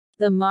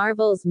The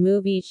Marvels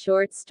movie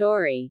short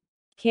story.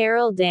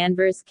 Carol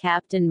Danvers'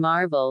 Captain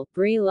Marvel,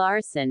 Brie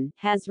Larson,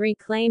 has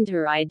reclaimed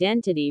her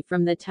identity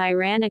from the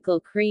tyrannical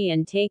Kree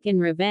and taken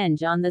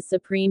revenge on the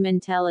Supreme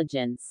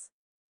Intelligence.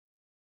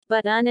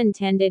 But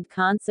unintended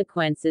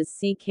consequences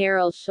see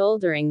Carol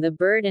shouldering the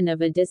burden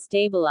of a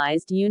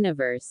destabilized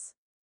universe.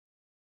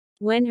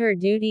 When her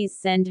duties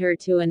send her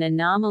to an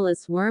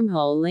anomalous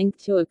wormhole linked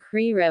to a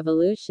Kree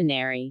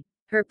revolutionary,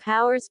 her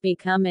powers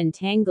become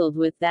entangled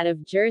with that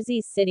of Jersey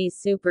City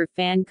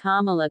superfan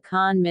Kamala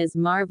Khan Ms.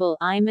 Marvel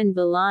Iman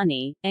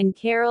Vellani, and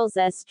Carol's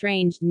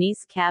estranged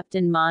niece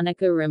Captain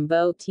Monica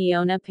Rambeau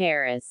Tiona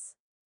Paris.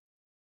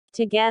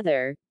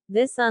 Together,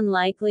 this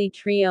unlikely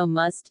trio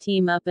must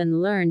team up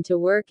and learn to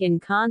work in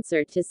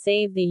concert to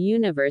save the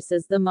universe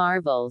as the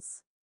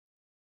Marvels.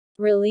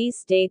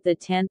 Release date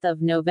 10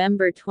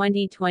 November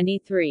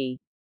 2023.